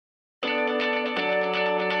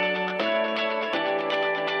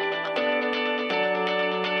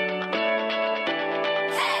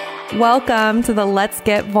Welcome to the Let's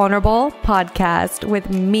Get Vulnerable podcast with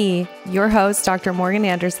me, your host, Dr. Morgan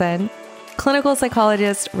Anderson, clinical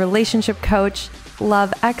psychologist, relationship coach,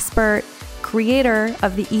 love expert, creator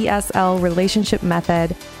of the ESL relationship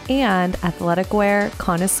method, and athletic wear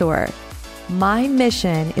connoisseur. My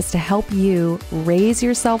mission is to help you raise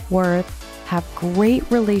your self-worth, have great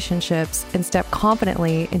relationships, and step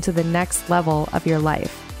confidently into the next level of your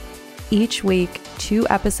life. Each week, 2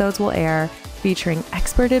 episodes will air featuring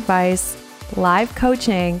expert advice, live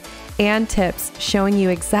coaching, and tips showing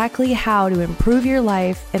you exactly how to improve your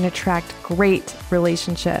life and attract great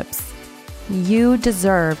relationships. You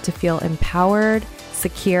deserve to feel empowered,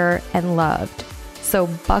 secure, and loved. So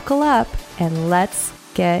buckle up and let's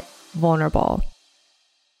get vulnerable.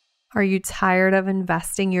 Are you tired of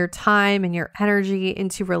investing your time and your energy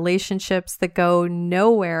into relationships that go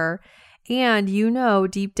nowhere? And you know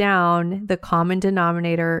deep down the common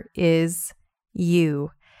denominator is you.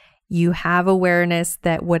 You have awareness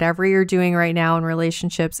that whatever you're doing right now in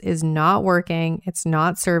relationships is not working, it's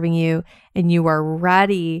not serving you, and you are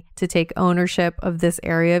ready to take ownership of this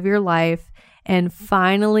area of your life and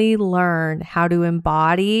finally learn how to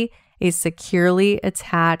embody a securely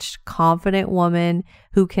attached, confident woman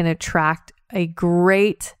who can attract a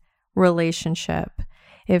great relationship.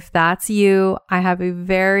 If that's you, I have a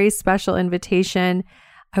very special invitation.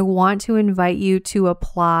 I want to invite you to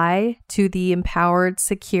apply to the Empowered,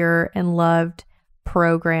 Secure, and Loved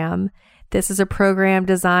program. This is a program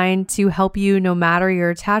designed to help you no matter your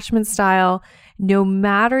attachment style, no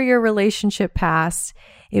matter your relationship past.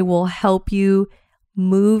 It will help you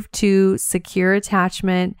move to secure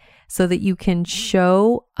attachment so that you can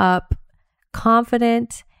show up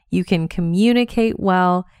confident, you can communicate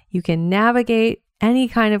well, you can navigate any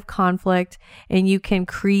kind of conflict, and you can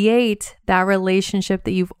create that relationship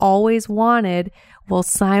that you've always wanted while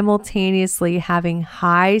simultaneously having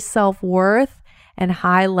high self-worth and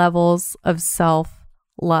high levels of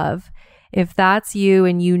self-love. If that's you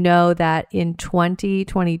and you know that in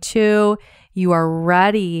 2022, you are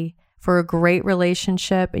ready for a great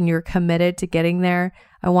relationship and you're committed to getting there,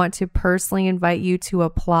 I want to personally invite you to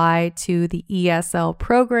apply to the ESL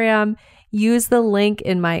program. Use the link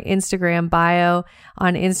in my Instagram bio.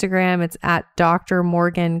 On Instagram, it's at Dr.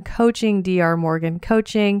 Morgan Coaching, Dr. Morgan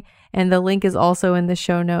Coaching, and the link is also in the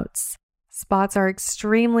show notes. Spots are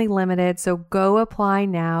extremely limited, so go apply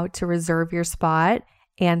now to reserve your spot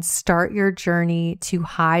and start your journey to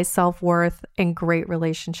high self-worth and great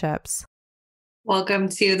relationships. Welcome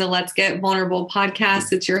to the Let's Get Vulnerable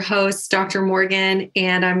podcast. It's your host, Dr. Morgan,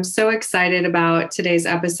 and I'm so excited about today's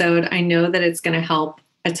episode. I know that it's going to help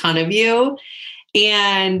a ton of you.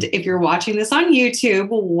 And if you're watching this on YouTube,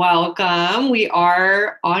 welcome. We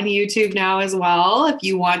are on YouTube now as well. If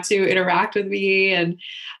you want to interact with me and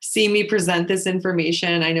see me present this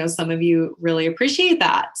information, I know some of you really appreciate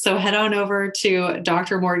that. So head on over to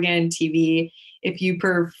Dr. Morgan TV if you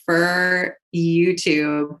prefer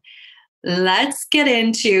YouTube. Let's get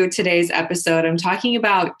into today's episode. I'm talking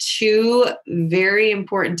about 2 very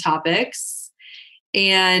important topics,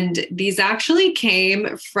 and these actually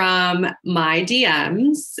came from my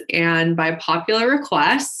DMs and by popular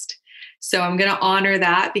request. So I'm going to honor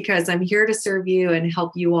that because I'm here to serve you and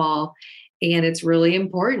help you all. And it's really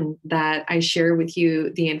important that I share with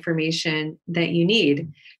you the information that you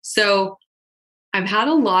need. So I've had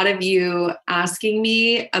a lot of you asking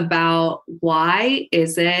me about why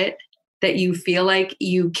is it that you feel like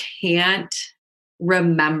you can't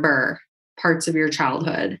remember parts of your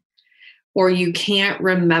childhood, or you can't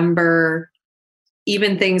remember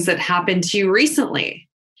even things that happened to you recently.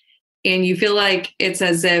 And you feel like it's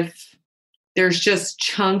as if there's just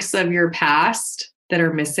chunks of your past that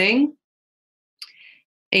are missing.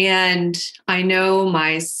 And I know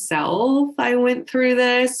myself, I went through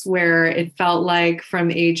this where it felt like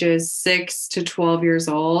from ages 6 to 12 years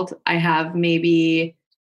old, I have maybe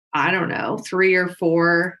 3 or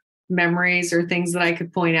 4 memories or things that I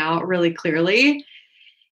could point out really clearly.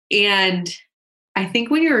 And I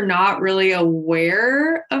think when you're not really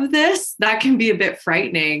aware of this, that can be a bit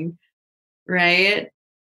frightening, right?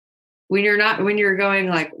 When you're going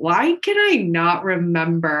like, why can I not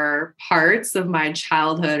remember parts of my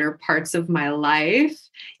childhood or parts of my life?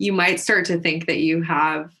 You might start to think that you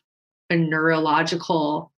have a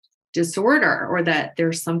neurological disorder or that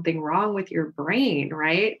there's something wrong with your brain,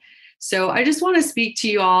 right? So I just want to speak to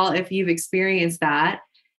you all if you've experienced that.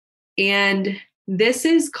 And this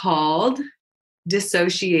is called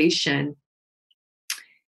dissociation.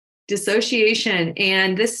 Dissociation.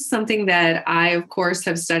 And this is something that I, of course,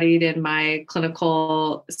 have studied in my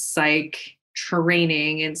clinical psych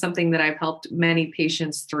training and something that I've helped many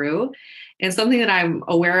patients through. and something that I'm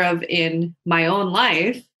aware of in my own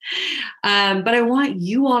life. But I want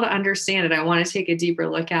you all to understand it. I want to take a deeper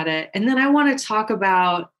look at it. And then I want to talk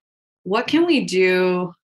about what can we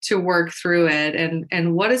do to work through it,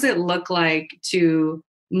 and what does it look like to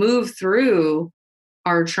move through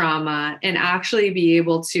our trauma and actually be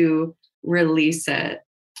able to release it.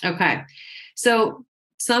 Okay. So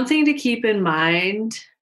something to keep in mind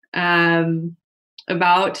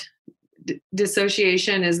about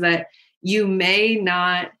dissociation is that you may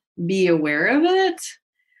not be aware of it.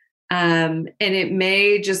 And it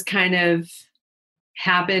may just kind of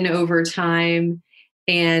happen over time.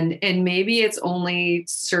 And maybe it's only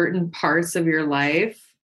certain parts of your life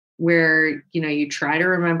where, you try to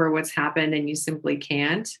remember what's happened and you simply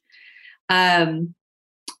can't. And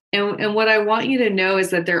what I want you to know is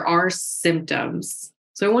that there are symptoms.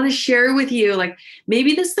 So I want to share with you, like,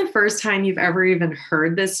 maybe this is the first time you've ever even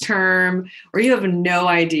heard this term, or you have no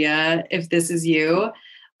idea if this is you.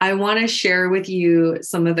 I want to share with you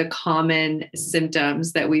some of the common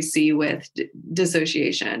symptoms that we see with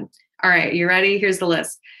dissociation. All right, you ready? Here's the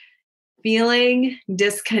list. Feeling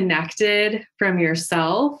disconnected from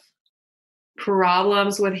yourself,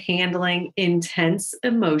 problems with handling intense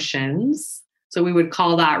emotions. So we would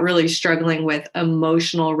call that really struggling with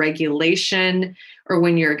emotional regulation, or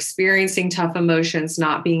when you're experiencing tough emotions,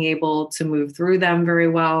 not being able to move through them very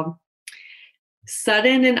well.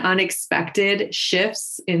 Sudden and unexpected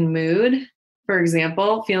shifts in mood. For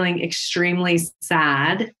example, feeling extremely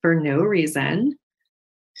sad for no reason.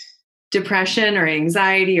 Depression or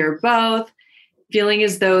anxiety or both. Feeling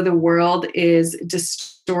as though the world is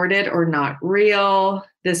distorted or not real.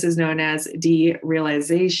 This is known as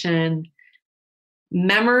derealization.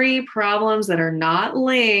 Memory problems that are not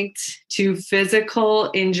linked to physical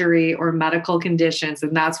injury or medical conditions.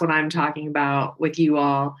 And that's what I'm talking about with you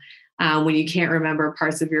all. When you can't remember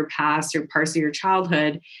parts of your past or parts of your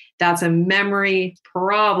childhood, that's a memory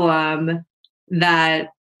problem that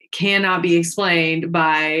cannot be explained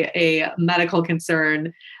by a medical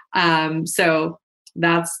concern. So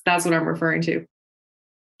that's what I'm referring to.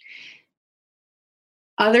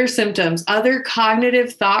 Other symptoms, other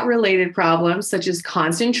cognitive thought-related problems, such as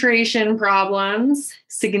concentration problems,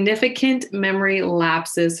 significant memory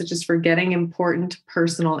lapses, such as forgetting important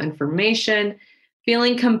personal information,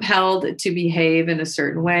 feeling compelled to behave in a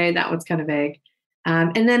certain way. That one's kind of vague.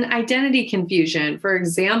 And then identity confusion. For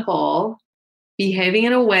example, behaving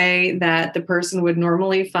in a way that the person would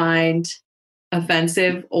normally find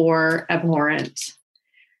offensive or abhorrent.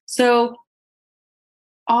 So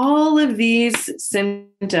all of these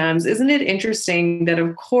symptoms, isn't it interesting that,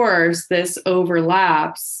 of course, this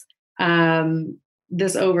overlaps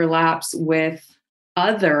with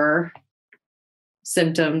other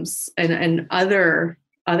symptoms and other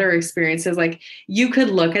experiences. Like, you could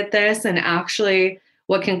look at this, and actually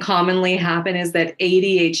what can commonly happen is that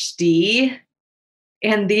ADHD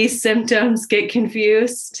and these symptoms get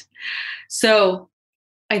confused. So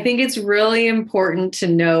I think it's really important to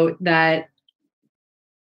note that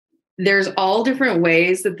there's all different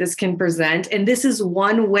ways that this can present. And this is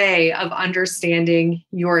one way of understanding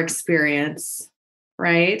your experience,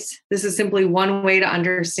 right? This is simply one way to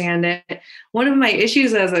understand it. One of my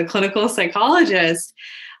issues as a clinical psychologist,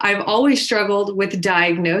 I've always struggled with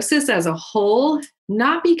diagnosis as a whole,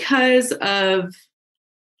 not because of,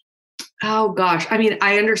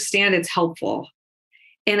 I understand it's helpful.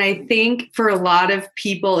 And I think for a lot of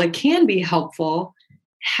people, it can be helpful.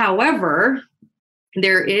 However,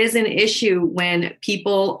 there is an issue when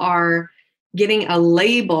people are getting a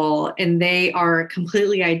label and they are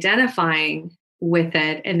completely identifying with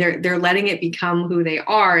it, and they're letting it become who they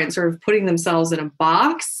are and sort of putting themselves in a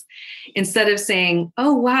box, instead of saying,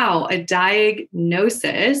 oh, wow, a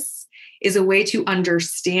diagnosis is a way to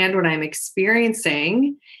understand what I'm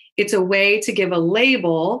experiencing. It's a way to give a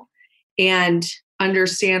label and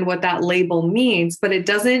understand what that label means, but it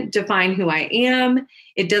doesn't define who I am.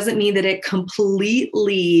 It doesn't mean that it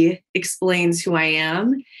completely explains who I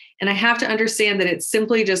am. And I have to understand that it's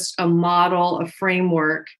simply just a model, a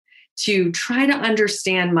framework to try to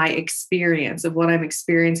understand my experience of what I'm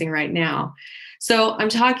experiencing right now. So I'm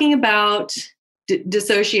talking about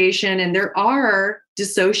dissociation, and there are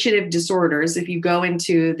dissociative disorders. If you go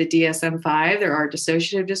into the DSM-5, there are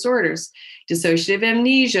dissociative disorders: dissociative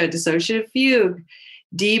amnesia, dissociative fugue,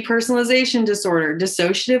 depersonalization disorder,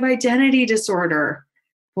 dissociative identity disorder,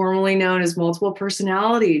 formerly known as multiple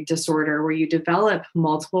personality disorder, where you develop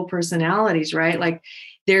multiple personalities, right? Like,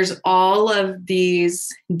 there's all of these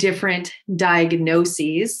different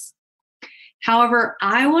diagnoses. However,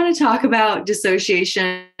 I want to talk about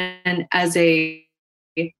dissociation as a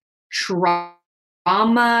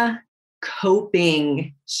trauma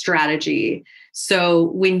coping strategy. So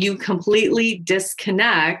when you completely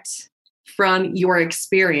disconnect from your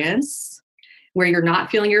experience, where you're not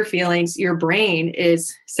feeling your feelings, your brain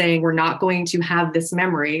is saying, we're not going to have this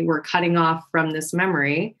memory. We're cutting off from this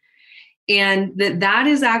memory. And that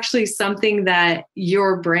is actually something that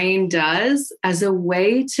your brain does as a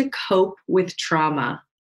way to cope with trauma.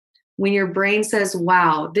 When your brain says,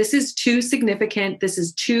 wow, this is too significant, this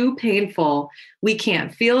is too painful, we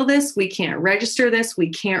can't feel this, we can't register this, we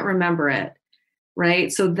can't remember it,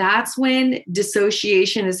 right? So that's when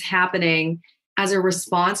dissociation is happening as a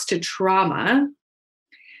response to trauma.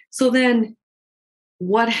 So then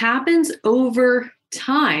what happens over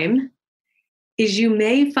time is you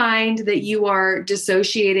may find that you are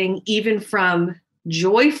dissociating even from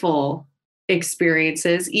joyful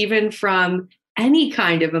experiences, even from any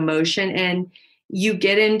kind of emotion, and you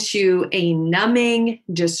get into a numbing,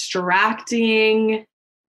 distracting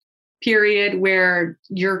period where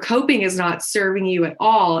your coping is not serving you at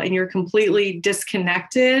all, and you're completely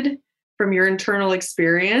disconnected from your internal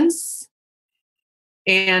experience.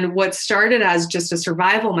 And what started as just a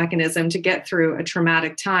survival mechanism to get through a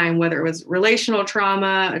traumatic time, whether it was relational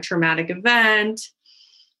trauma, a traumatic event,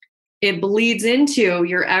 it bleeds into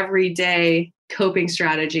your everyday coping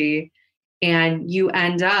strategy, and you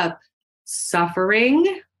end up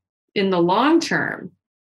suffering in the long term.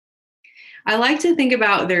 I like to think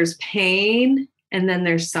about there's pain and then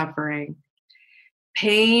there's suffering.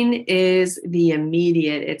 Pain is the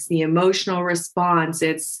immediate, it's the emotional response,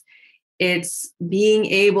 it's being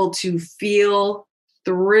able to feel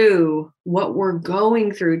through what we're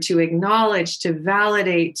going through, to acknowledge, to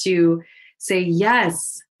validate, to say,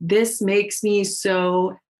 yes, this makes me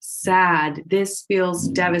so sad. This feels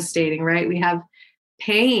devastating, right? We have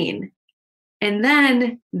pain. And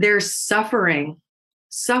then there's suffering.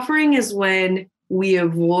 Suffering is when we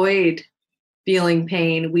avoid feeling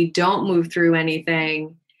pain. We don't move through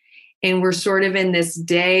anything. And we're sort of in this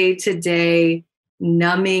day-to-day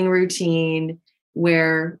numbing routine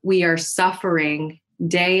where we are suffering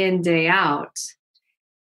day in, day out.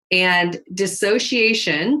 And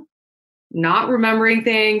dissociation, not remembering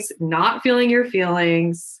things, not feeling your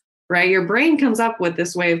feelings, right? Your brain comes up with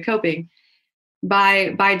this way of coping.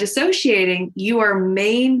 By dissociating, you are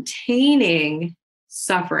maintaining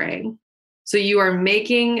suffering. So you are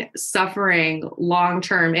making suffering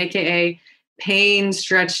long-term, AKA pain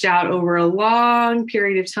stretched out over a long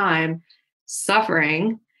period of time,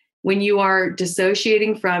 suffering, when you are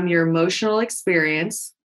dissociating from your emotional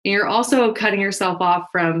experience. And you're also cutting yourself off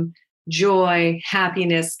from joy,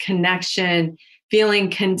 happiness, connection, feeling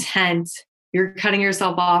content. You're cutting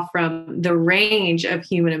yourself off from the range of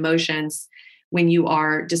human emotions when you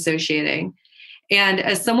are dissociating. And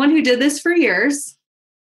as someone who did this for years,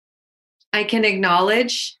 I can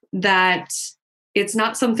acknowledge that it's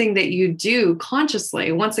not something that you do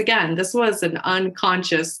consciously. Once again, this was an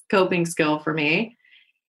unconscious coping skill for me.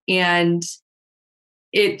 And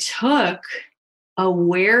it took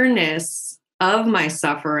awareness of my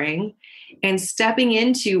suffering and stepping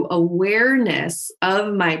into awareness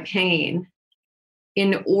of my pain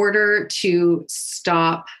in order to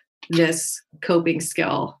stop this coping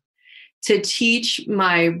skill, to teach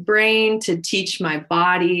my brain, to teach my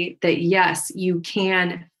body that yes, you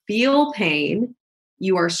can feel pain.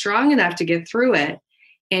 You are strong enough to get through it.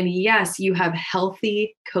 And yes, you have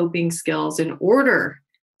healthy coping skills in order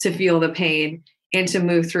to feel the pain and to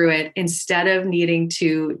move through it instead of needing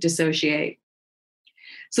to dissociate.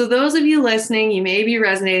 So those of you listening, you may be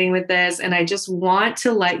resonating with this, and I just want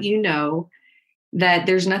to let you know that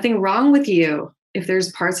there's nothing wrong with you if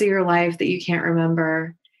there's parts of your life that you can't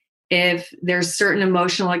remember, if there's certain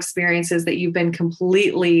emotional experiences that you've been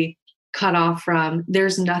completely cut off from.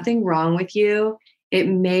 There's nothing wrong with you. It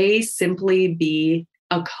may simply be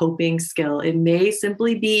a coping skill. It may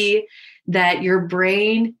simply be that your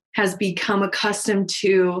brain has become accustomed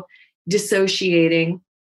to dissociating,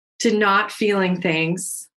 to not feeling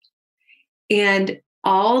things. And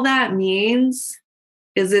all that means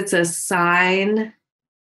is it's a sign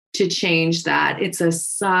to change that. It's a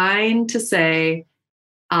sign to say,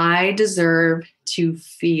 I deserve to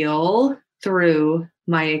feel through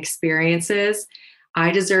my experiences.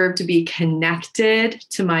 I deserve to be connected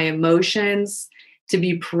to my emotions, to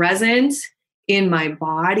be present in my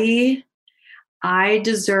body. I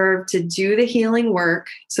deserve to do the healing work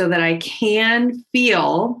so that I can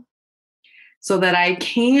feel, so that I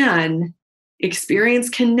can experience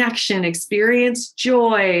connection, experience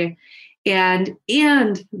joy, and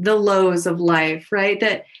the lows of life, right?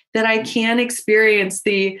 That I can experience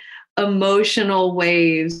the emotional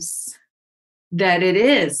waves that it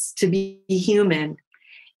is to be human.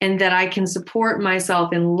 and that I can support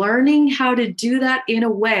myself in learning how to do that in a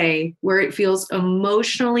way where it feels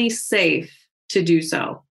emotionally safe to do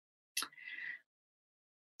so.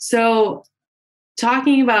 So,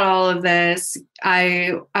 talking about all of this,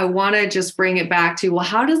 I want to just bring it back to, well,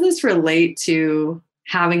 how does this relate to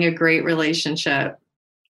having a great relationship?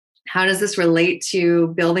 How does this relate to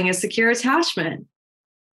building a secure attachment?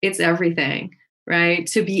 It's everything, right?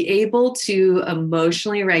 To be able to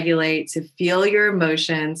emotionally regulate, to feel your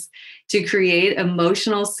emotions, to create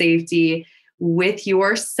emotional safety with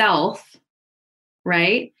yourself,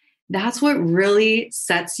 right? That's what really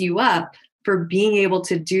sets you up for being able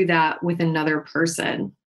to do that with another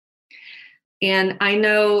person. And I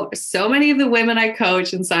know so many of the women I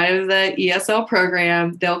coach inside of the ESL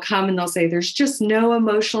program, they'll come and they'll say, there's just no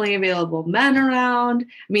emotionally available men around.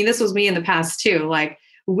 I mean, this was me in the past too. Like,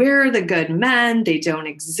 where are the good men? They don't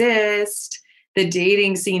exist. The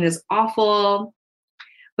dating scene is awful.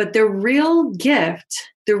 But the real gift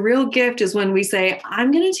is when we say,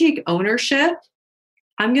 I'm going to take ownership.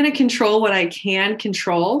 I'm going to control what I can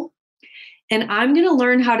control. And I'm going to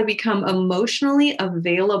learn how to become emotionally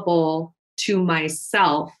available to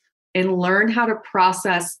myself and learn how to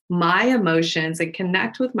process my emotions and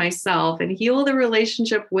connect with myself and heal the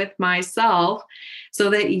relationship with myself so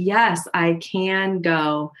that, yes, I can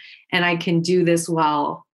go and I can do this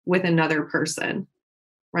well with another person,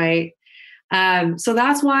 right? So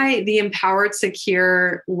that's why the Empowered,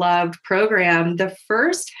 Secure, Loved program, the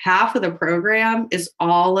first half of the program is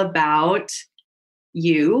all about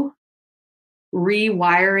you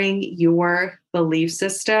rewiring your belief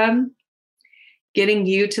system, getting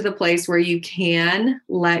you to the place where you can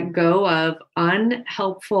let go of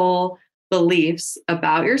unhelpful beliefs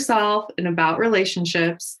about yourself and about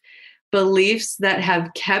relationships, beliefs that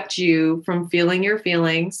have kept you from feeling your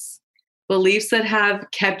feelings, beliefs that have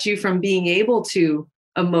kept you from being able to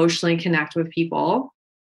emotionally connect with people,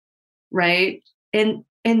 right? And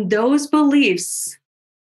those beliefs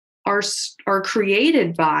are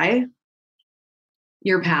created by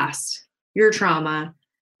your past, your trauma,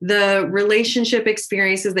 the relationship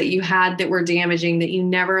experiences that you had that were damaging that you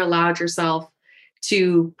never allowed yourself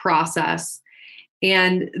to process.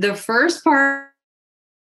 And the first part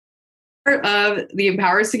of the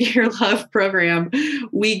Empower, Secure, Love program,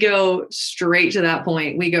 we go straight to that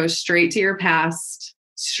point. We go straight to your past,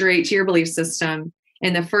 straight to your belief system.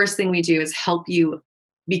 And the first thing we do is help you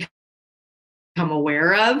become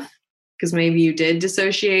aware of, because maybe you did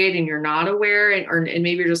dissociate and you're not aware, and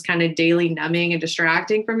maybe you're just kind of daily numbing and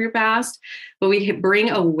distracting from your past. But we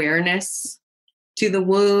bring awareness to the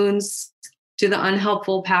wounds, to the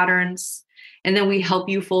unhelpful patterns, and then we help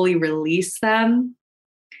you fully release them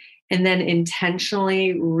and then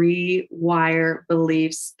intentionally rewire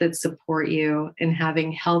beliefs that support you in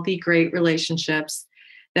having healthy, great relationships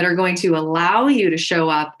that are going to allow you to show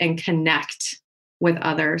up and connect with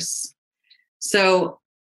others. So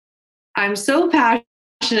I'm so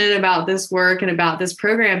passionate about this work and about this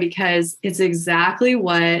program because it's exactly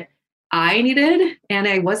what I needed, and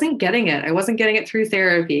I wasn't getting it. I wasn't getting it through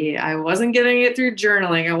therapy. I wasn't getting it through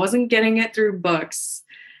journaling. I wasn't getting it through books,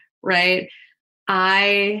 right?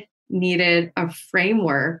 I needed a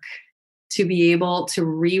framework to be able to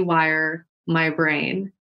rewire my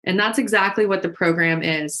brain. And that's exactly what the program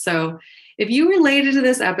is. So if you related to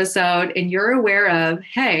this episode and you're aware of,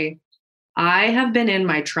 hey, I have been in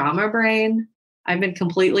my trauma brain. I've been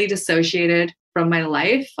completely dissociated from my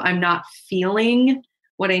life. I'm not feeling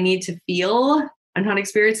what I need to feel. I'm not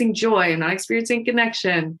experiencing joy. I'm not experiencing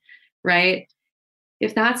connection, right?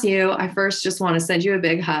 If that's you, I first just want to send you a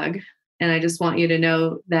big hug. And I just want you to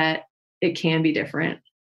know that it can be different.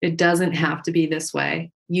 It doesn't have to be this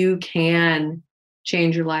way. You can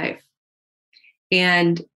change your life.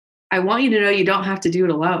 And I want you to know you don't have to do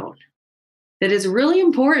it alone. That it's really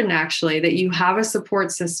important, actually, that you have a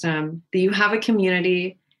support system, that you have a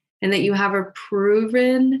community, and that you have a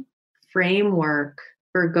proven framework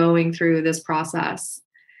for going through this process.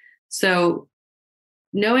 So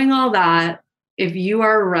knowing all that, if you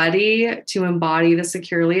are ready to embody the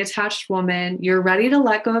securely attached woman, you're ready to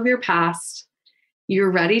let go of your past,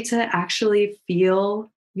 you're ready to actually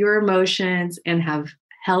feel your emotions and have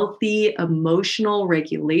healthy emotional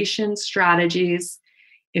regulation strategies.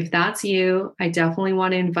 If that's you, I definitely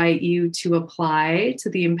want to invite you to apply to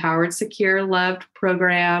the Empowered, Secure, Loved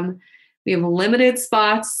program. We have limited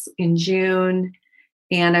spots in June,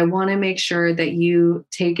 and I want to make sure that you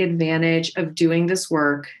take advantage of doing this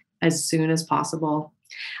work as soon as possible.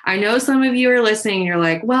 I know some of you are listening and you're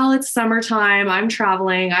like, well, it's summertime. I'm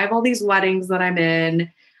traveling. I have all these weddings that I'm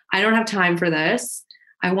in. I don't have time for this.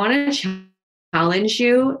 I want to challenge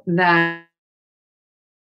you that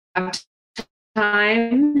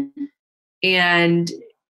time, and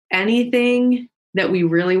anything that we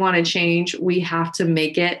really want to change, we have to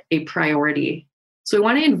make it a priority. So I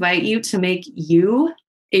want to invite you to make you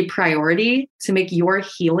a priority, to make your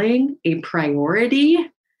healing a priority,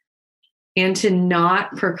 and to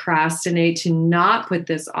not procrastinate, to not put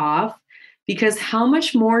this off. Because how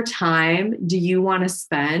much more time do you want to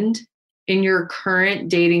spend in your current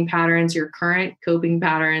dating patterns, your current coping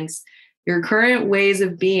patterns, your current ways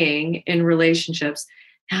of being in relationships?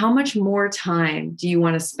 How much more time do you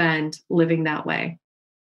want to spend living that way?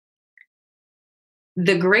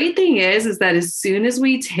 The great thing is that as soon as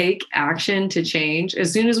we take action to change,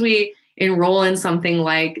 as soon as we enroll in something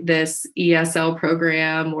like this ESL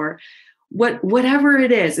program or whatever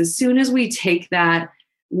it is, as soon as we take that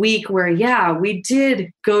week where, yeah, we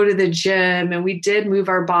did go to the gym and we did move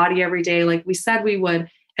our body every day like we said we would,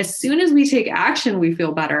 as soon as we take action, we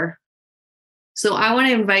feel better. So I want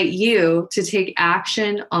to invite you to take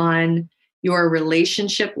action on your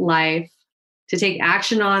relationship life, to take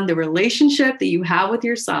action on the relationship that you have with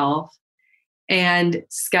yourself, and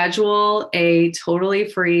schedule a totally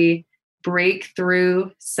free breakthrough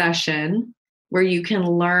session where you can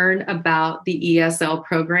learn about the ESL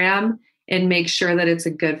program and make sure that it's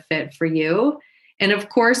a good fit for you. And of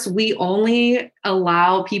course, we only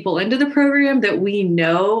allow people into the program that we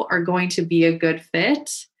know are going to be a good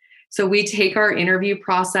fit. So we take our interview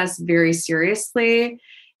process very seriously.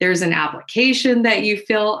 There's an application that you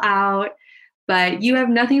fill out, but you have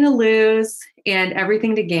nothing to lose and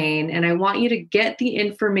everything to gain. And I want you to get the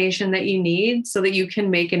information that you need so that you can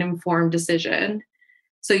make an informed decision.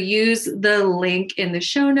 So use the link in the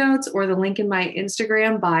show notes or the link in my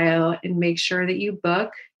Instagram bio and make sure that you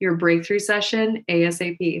book your breakthrough session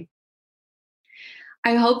ASAP.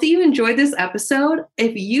 I hope that you enjoyed this episode.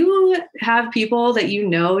 If you have people that you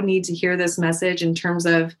know need to hear this message in terms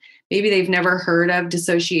of maybe they've never heard of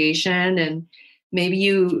dissociation, and maybe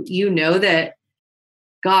you know that,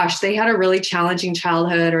 gosh, they had a really challenging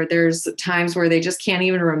childhood, or there's times where they just can't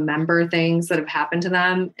even remember things that have happened to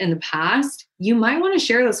them in the past, you might want to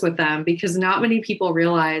share this with them, because not many people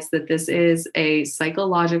realize that this is a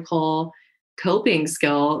psychological coping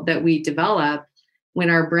skill that we develop when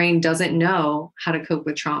our brain doesn't know how to cope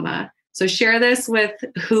with trauma. So share this with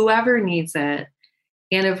whoever needs it.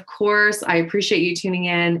 And of course, I appreciate you tuning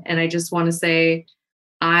in. And I just want to say,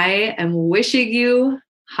 I am wishing you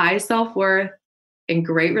high self-worth and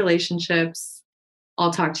great relationships.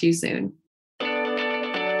 I'll talk to you soon.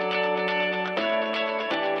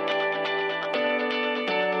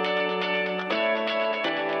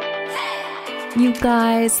 You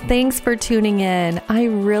guys, thanks for tuning in. I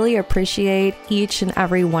really appreciate each and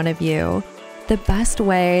every one of you. The best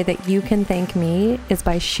way that you can thank me is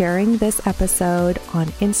by sharing this episode on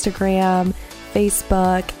Instagram,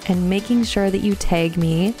 Facebook, and making sure that you tag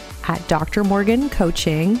me at Dr. Morgan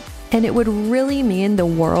Coaching. And it would really mean the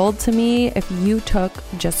world to me if you took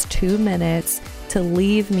just 2 minutes to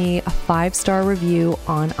leave me a 5-star review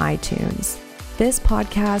on iTunes. This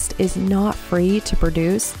podcast is not free to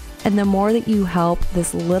produce, and the more that you help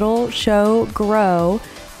this little show grow,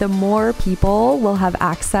 the more people will have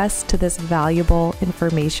access to this valuable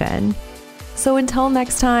information. So until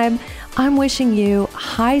next time, I'm wishing you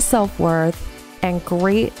high self-worth and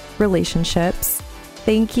great relationships.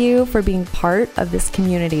 Thank you for being part of this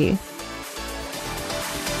community.